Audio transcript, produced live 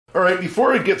Alright,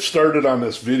 before I get started on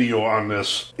this video on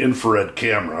this infrared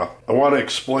camera, I want to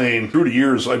explain, through the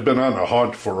years I've been on a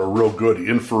hunt for a real good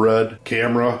infrared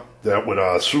camera that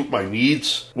would suit my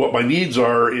needs. What my needs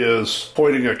are is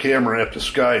pointing a camera at the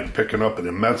sky and picking up an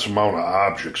immense amount of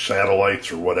objects,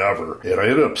 satellites or whatever. And I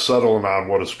ended up settling on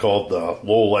what is called the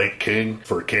low light king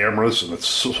for cameras, and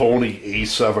it's Sony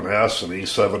A7S and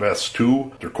A7S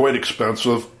II. They're quite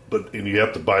expensive, and you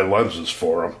have to buy lenses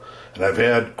for them. And I've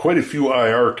had quite a few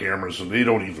IR cameras, and they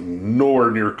don't even nowhere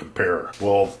near compare.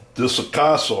 Well, this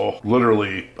AKASO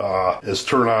literally is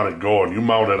turn on and go, and you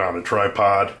mount it on a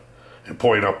tripod and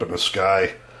point up in the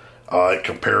sky. It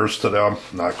compares to them.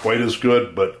 Not quite as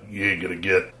good, but you ain't going to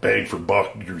get bang for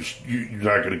buck. You're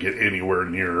not going to get anywhere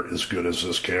near as good as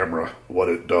this camera, what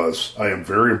it does. I am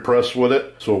very impressed with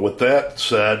it. So with that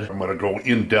said, I'm going to go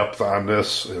in depth on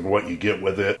this and what you get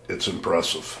with it. It's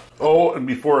impressive. Oh, and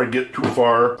before I get too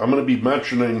far, I'm going to be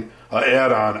mentioning an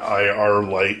add-on IR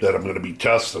light that I'm going to be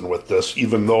testing with this,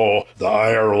 even though the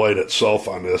IR light itself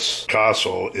on this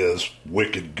AKASO is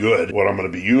wicked good. What I'm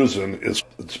going to be using is,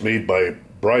 it's made by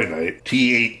Brightnight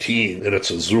T18, and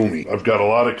it's a Zoomy. I've got a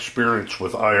lot of experience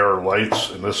with IR lights,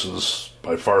 and this is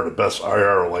by far the best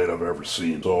IR light I've ever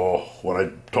seen. So when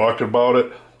I'm talking about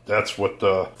it, that's what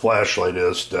the flashlight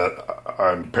is that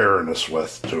I'm pairing this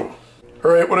with too.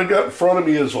 Alright, what I got in front of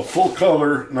me is a full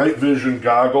color night vision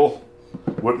goggle.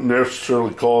 Wouldn't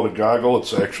necessarily call it a goggle,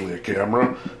 it's actually a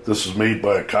camera. This is made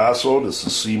by AKASO. This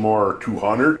is Seemor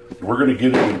 200. We're going to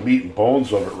get into the meat and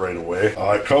bones of it right away.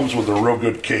 It comes with a real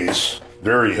good case.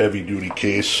 Very heavy duty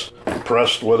case.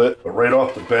 Impressed with it. But right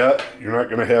off the bat, you're not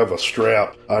going to have a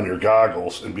strap on your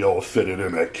goggles and be able to fit it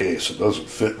in that case. It doesn't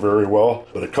fit very well.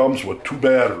 But it comes with two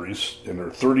batteries, and they're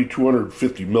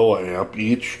 3250 milliamp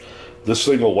each. This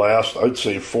thing will last, I'd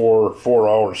say, four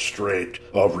hours straight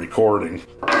of recording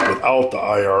without the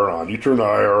IR on. You turn the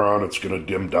IR on, it's going to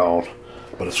dim down.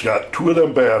 But it's got two of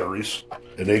them batteries,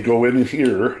 and they go in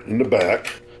here in the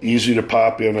back. Easy to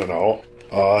pop in and out.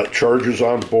 It charges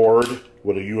on board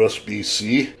with a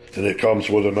USB-C, and it comes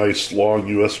with a nice long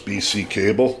USB-C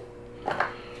cable.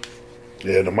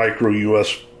 And a micro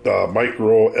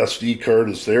SD card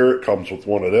is there. It comes with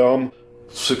one of them.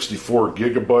 64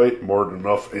 gigabyte, more than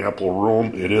enough ample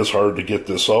room. It is hard to get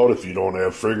this out if you don't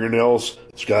have fingernails.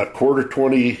 It's got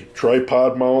 1/4-20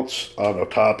 tripod mounts on the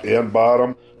top and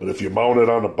bottom, but if you mount it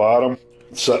on the bottom,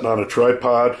 sitting on a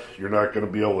tripod, you're not going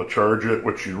to be able to charge it,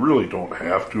 which you really don't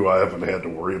have to. I haven't had to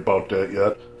worry about that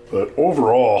yet. But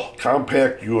overall,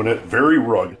 compact unit, very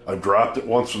rugged. I've dropped it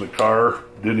once in the car,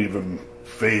 didn't even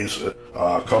phase it.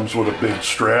 Comes with a big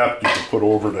strap you can put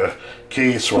over the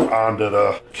case or onto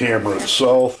the camera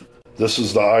itself. This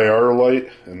is the IR light,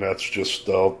 and that's just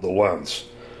the lens.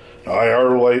 The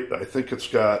IR light, I think it's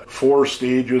got 4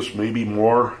 stages, maybe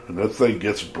more, and that thing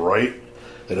gets bright.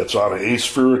 And it's on an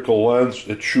aspherical lens.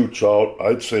 It shoots out,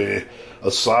 I'd say,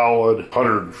 a solid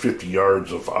 150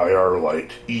 yards of IR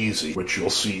light, easy, which you'll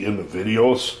see in the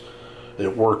videos.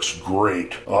 It works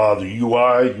great. The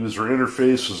UI, user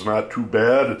interface, is not too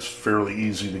bad. It's fairly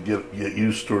easy to get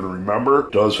used to and remember.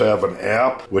 It does have an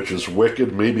app, which is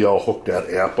wicked. Maybe I'll hook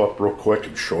that app up real quick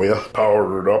and show you.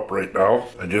 Power it up right now.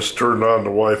 I just turned on the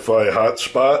Wi-Fi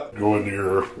hotspot. Go into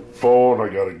your phone.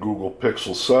 I got a Google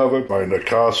Pixel 7. Find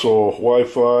AKASO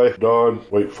Wi-Fi. Done.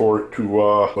 Wait for it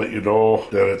to let you know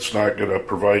that it's not going to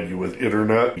provide you with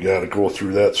internet. You got to go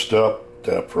through that step.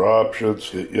 Tap for options.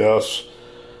 Hit yes.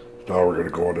 Now we're going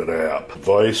to go into the app.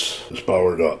 Device is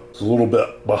powered up. It's a little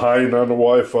bit behind on the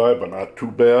Wi-Fi, but not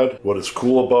too bad. What is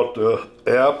cool about the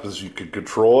app is you can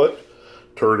control it,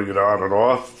 turning it on and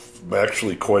off from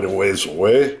actually quite a ways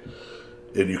away.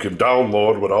 And you can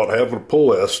download without having to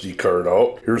pull the SD card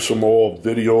out. Here's some old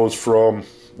videos from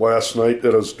last night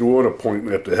that I was doing, a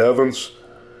pointing at the heavens.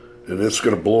 And it's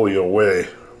going to blow you away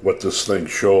what this thing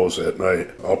shows at night.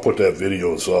 I'll put that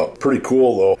videos up. Pretty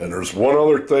cool though. And there's one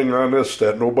other thing on this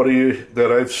that nobody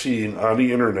that I've seen on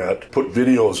the internet put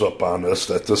videos up on this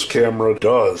that this camera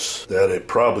does that it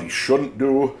probably shouldn't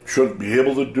do, shouldn't be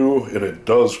able to do, and it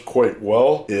does quite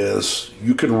well, is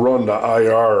you can run the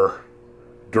IR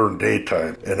during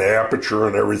daytime, and the aperture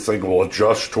and everything will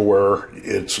adjust to where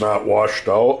it's not washed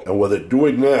out. And with it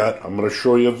doing that, I'm going to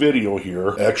show you a video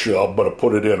here. Actually, I'm going to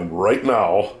put it in right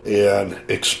now and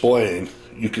explain.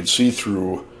 You can see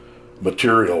through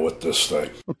material with this thing.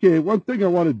 Okay, one thing I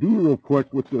want to do real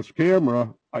quick with this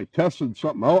camera, I tested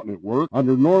something out and it worked.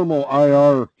 Under normal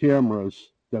IR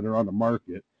cameras that are on the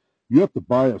market, you have to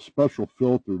buy a special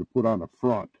filter to put on the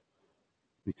front.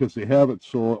 because they have it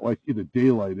so, like in the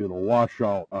daylight, it'll wash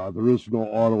out. There is no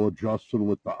auto adjustment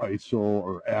with the ISO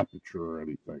or aperture or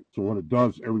anything. So when it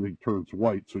does, everything turns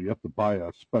white. So you have to buy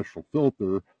a special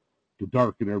filter to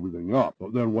darken everything up.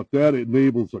 But then what that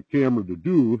enables a camera to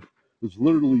do is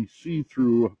literally see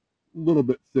through a little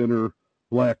bit thinner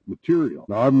black material.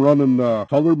 Now I'm running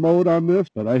color mode on this,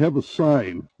 but I have a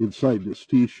sign inside this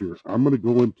t-shirt. I'm going to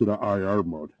go into the IR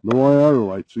mode. No IR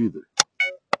lights either.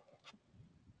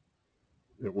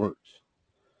 It works.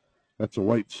 That's a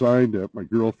white sign that my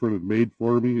girlfriend had made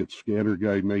for me. It's Scanner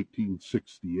Guy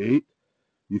 1968.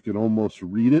 You can almost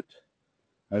read it.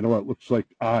 I know it looks like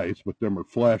eyes, but them are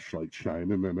flashlights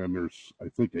shining, and then there's, I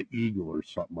think, an eagle or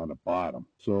something on the bottom.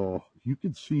 So you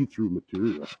can see through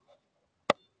material.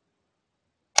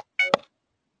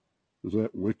 Is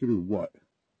that wicked or what?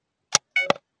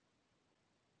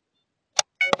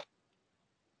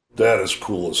 That is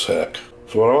cool as heck.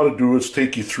 So what I want to do is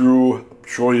take you through,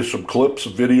 show you some clips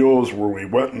of videos where we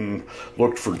went and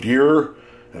looked for deer,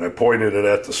 and I pointed it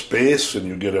at the space, and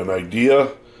you get an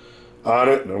idea on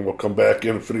it, and then we'll come back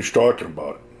in and finish talking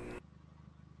about it.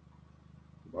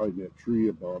 Behind that tree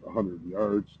about 100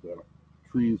 yards. That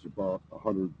tree is about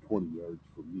 120 yards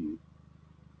from me.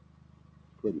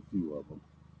 Quite a few of them.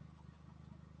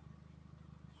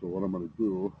 So what I'm going to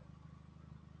do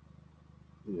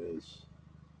is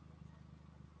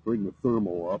bring the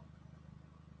thermal up.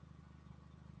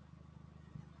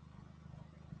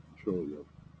 Show you.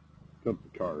 Come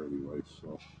the car anyway,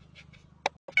 so.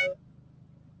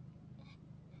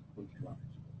 I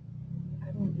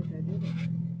don't think I did it.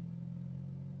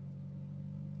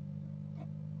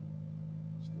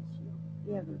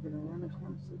 Yeah, they're gonna run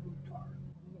across the car.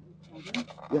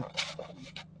 Yeah.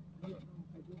 I don't know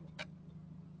if I did it.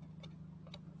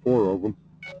 4 of them.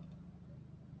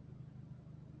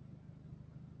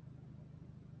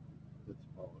 That's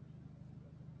about it.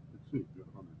 It's a good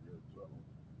 100 yards out.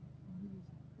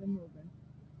 They're moving.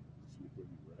 See if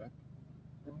any rack.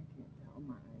 I can't tell.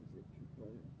 My eyes are too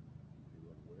close. They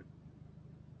run away.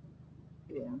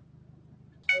 Yeah.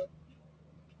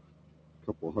 A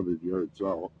couple 100 yards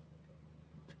out.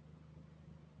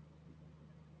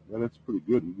 Yeah, that's pretty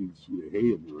good. You can see the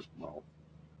hay in their mouth.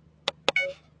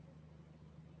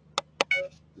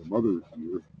 The mother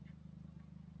deer.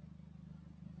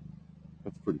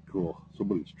 That's pretty cool.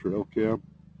 Somebody's trail cam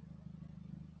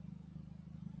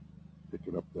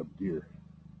picking up them deer.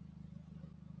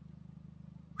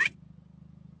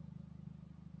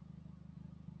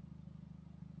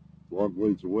 Long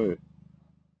ways away.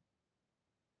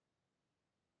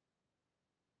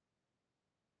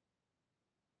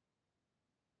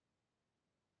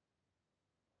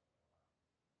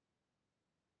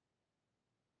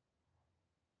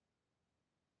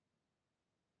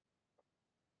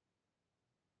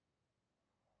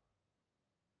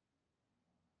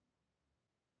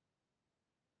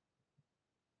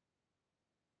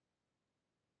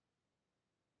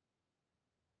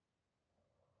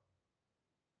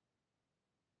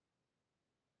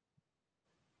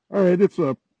 All right, it's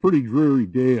a pretty dreary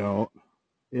day out,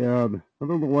 and I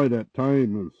don't know why that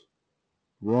time is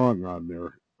wrong on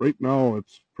there. Right now,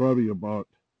 it's probably about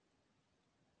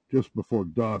just before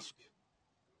dusk,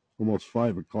 almost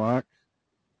 5 o'clock.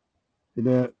 And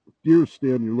that deer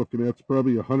stand you're looking at is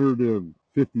probably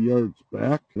 150 yards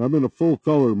back. And I'm in a full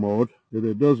color mode, and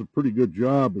it does a pretty good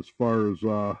job as far as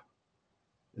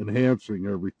enhancing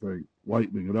everything,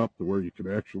 lightening it up to where you can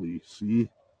actually see.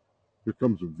 Here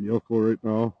comes a vehicle right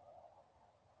now.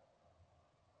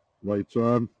 Lights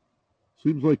on.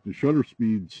 Seems like the shutter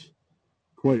speed's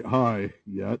quite high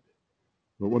yet,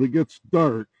 but when it gets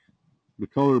dark, the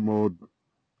color mode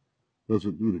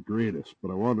doesn't do the greatest. But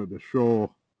I wanted to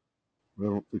show, I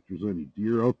don't think there's any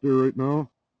deer out there right now,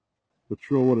 but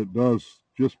show what it does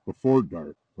just before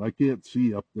dark. I can't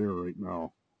see up there right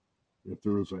now. If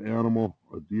there was an animal,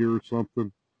 a deer or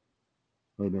something,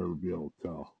 I'd never be able to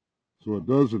tell. So it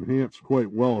does enhance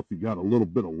quite well if you got a little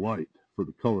bit of light for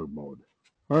the color mode.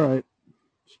 All right,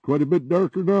 it's quite a bit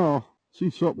darker now. See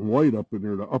something white up in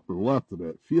there, the upper left of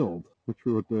that field. Not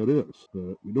sure what that is,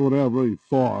 but we don't have any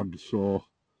fog, so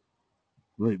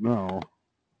right now.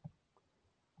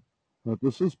 But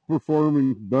this is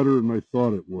performing better than I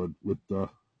thought it would with the,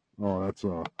 oh, that's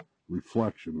a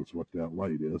reflection is what that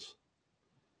light is.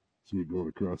 See it going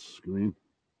across the screen.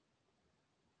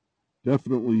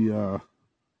 Definitely, like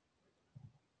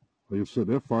I said,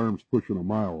 that farm's pushing a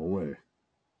mile away.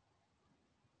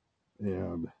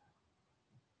 And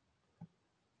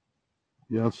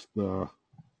yes, the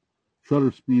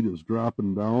shutter speed is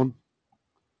dropping down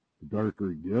the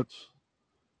darker it gets.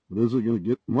 But is it going to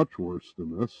get much worse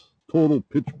than this? Total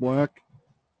pitch black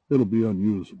it'll be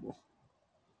unusable.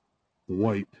 The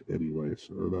white, anyways,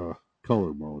 or the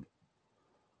color mode.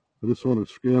 I just want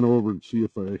to scan over and see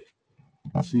if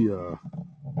I see a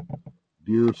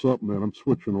deer or something. Then I'm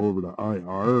switching over to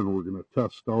IR, and we're going to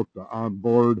test out the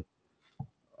onboard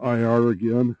IR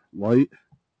again, light,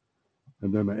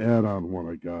 and then the add-on one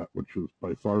I got, which is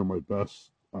by far my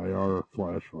best IR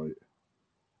flashlight.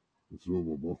 It's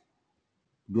zoomable.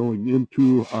 Going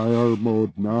into IR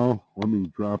mode now. Let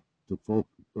me drop the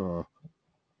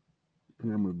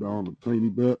camera down a tiny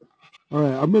bit. All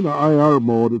right, I'm in the IR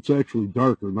mode. It's actually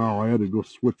darker now. I had to go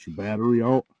switch the battery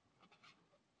out,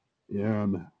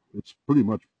 and it's pretty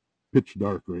much pitch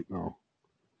dark right now.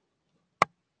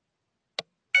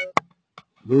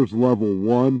 There's level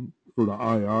 1 for the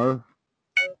IR,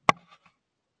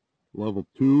 level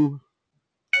 2,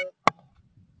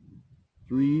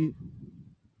 3,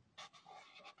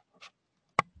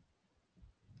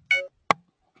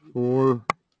 4,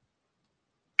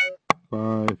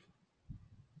 5,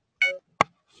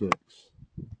 6,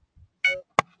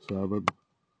 7.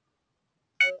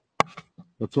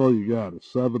 That's all you got is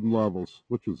 7 levels,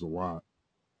 which is a lot.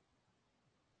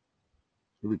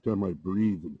 Every time I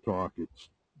breathe and talk, it's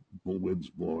the wind's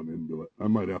blowing into it. I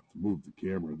might have to move the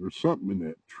camera. There's something in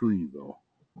that tree, though.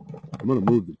 I'm going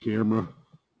to move the camera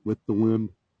with the wind.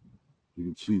 You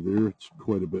can see there, it's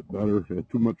quite a bit better. Had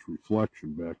too much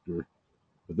reflection back there.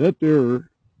 But that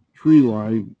there tree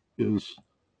line is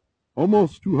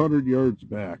almost 200 yards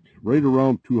back, right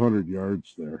around 200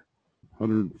 yards there.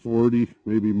 140,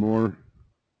 maybe more.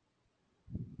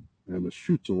 And it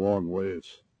shoots a long ways.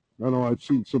 I know I've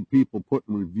seen some people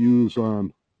putting reviews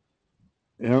on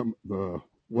the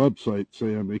website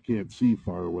saying they can't see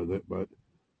far with it, but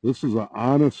this is an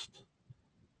honest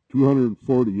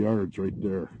 240 yards right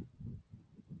there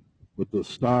with the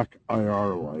stock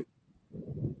IR light.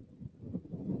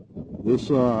 This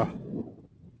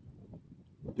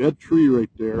dead tree right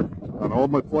there on all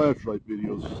my flashlight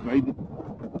videos is 90,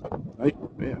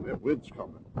 man, that wind's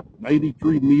coming,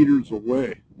 93 meters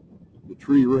away. The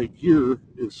tree right here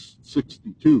is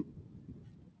 62.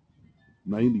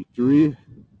 93.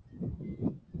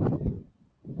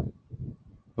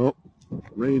 Oh,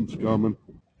 rain's coming.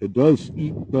 It does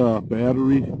eat the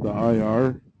battery, the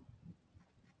IR.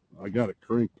 I got it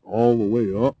cranked all the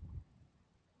way up.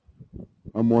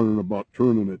 I'm wondering about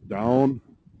turning it down,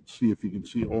 see if you can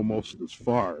see almost as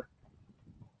far.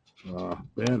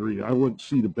 Battery, I wouldn't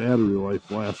see the battery life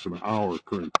last an hour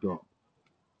cranked up.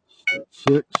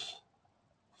 6,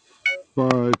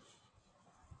 5,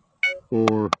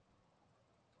 4,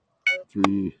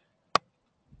 3,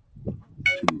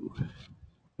 2.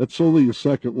 That's only a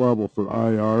second level for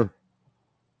IR,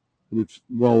 and it's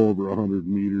well over 100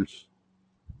 meters.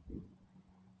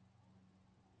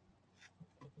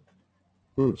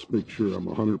 Let's make sure I'm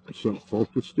 100%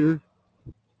 focused here.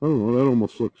 I don't know, that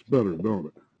almost looks better, don't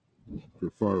it? If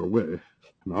you're far away.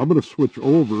 Now I'm going to switch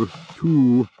over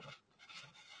to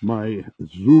my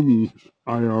zoomy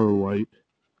IR light.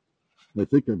 I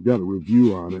think I've got a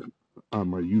review on it on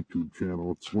my YouTube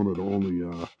channel. It's one of the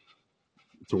only,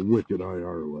 it's a wicked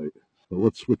IR light. So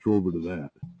let's switch over to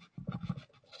that.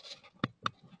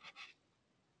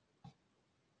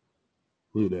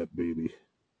 Look at that baby.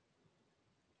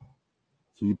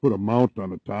 So you put a mount on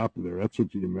the top of there. That's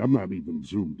what you, I'm not even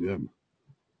zoomed in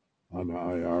on the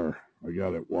IR. I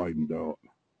got it widened out.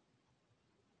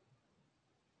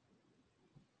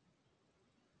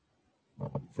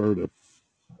 For to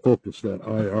focus that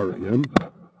IR in.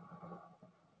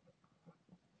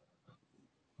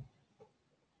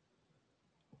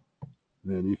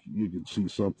 And you can see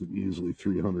something easily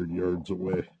 300 yards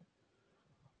away.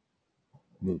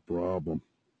 No problem.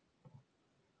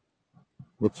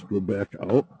 Let's go back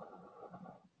out.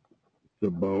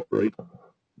 About right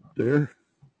there.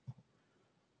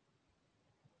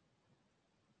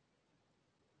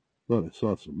 Thought I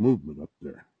saw some movement up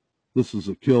there. This is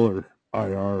a killer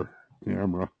IR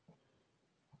camera.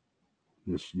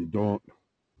 Yes, you're not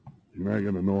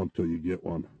going to know until you get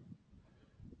one.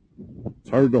 It's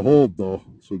hard to hold, though,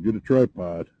 so get a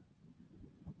tripod.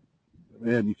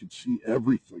 Man, you can see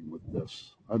everything with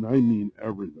this. And I mean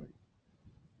everything.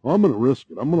 Well, I'm going to risk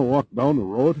it. I'm going to walk down the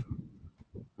road,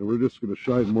 and we're just going to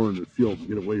shine more in the field and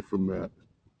get away from that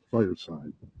fire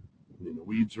sign. I mean, the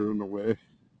weeds are in the way.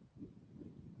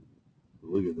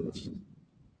 Look at this.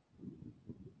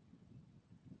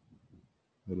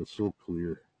 That is so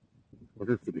clear. I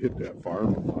wonder if it hit that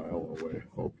farm a mile away,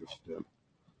 focused in.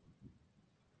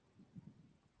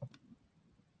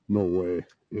 No way.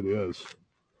 It is.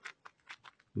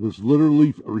 It is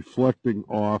literally reflecting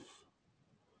off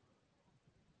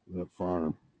that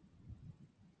farm.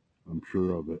 I'm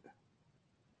sure of it.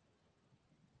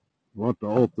 Want the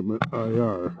ultimate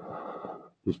IR.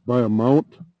 Just buy a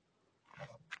mount,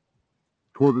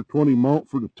 quarter 20 mount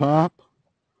for the top,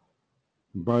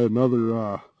 and buy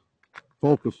another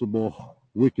focusable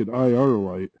wicked IR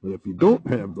light. But if you don't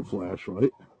have the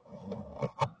flashlight,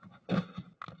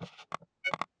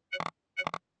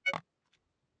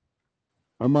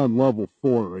 I'm on level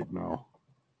 4 right now.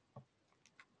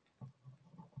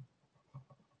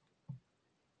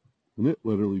 And it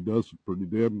literally does a pretty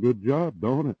damn good job,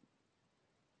 don't it?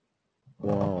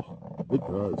 Wow, it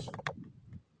does.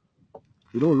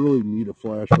 You don't really need a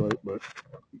flashlight, but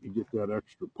you get that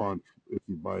extra punch if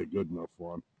you buy a good enough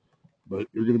one. But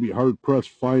you're going to be hard-pressed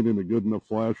finding a good enough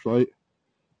flashlight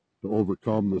to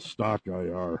overcome the stock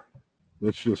IR.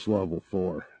 That's just level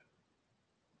 4.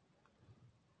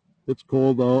 It's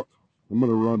cold out. I'm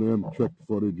going to run in, check the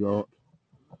footage out.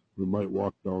 We might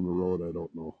walk down the road, I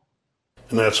don't know.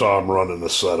 And that's how I'm running the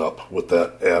setup with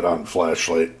that add-on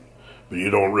flashlight. But you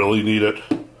don't really need it,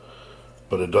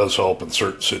 but it does help in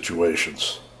certain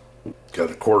situations.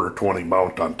 Got a quarter 20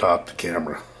 mount on top of the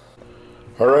camera.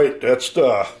 Alright, that's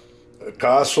the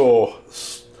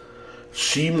AKASO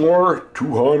Seemor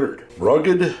 200.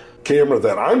 Rugged camera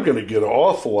that I'm going to get an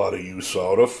awful lot of use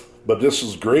out of. But this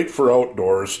is great for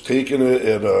outdoors, taking it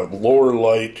at a lower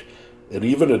light and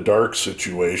even in dark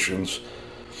situations.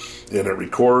 And it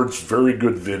records very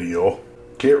good video.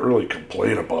 Can't really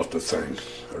complain about the thing.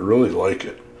 I really like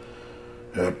it.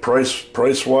 And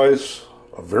price-wise,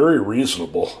 very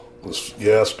reasonable. If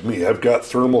you ask me, I've got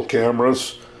thermal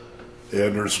cameras,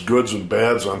 and there's goods and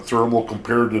bads on thermal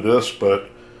compared to this,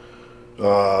 but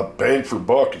bang for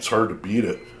buck, it's hard to beat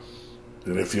it.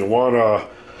 And if you want to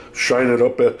shine it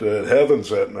up at the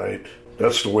heavens at night,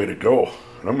 that's the way to go.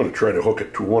 And I'm going to try to hook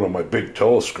it to one of my big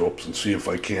telescopes and see if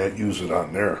I can't use it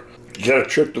on there. You got to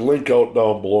check the link out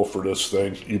down below for this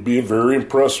thing. You'd be very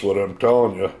impressed with it, I'm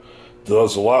telling you. It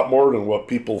does a lot more than what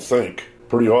people think.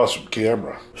 Pretty awesome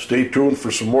camera. Stay tuned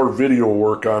for some more video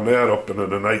work on that up into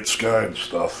the night sky and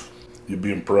stuff. You'd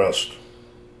be impressed.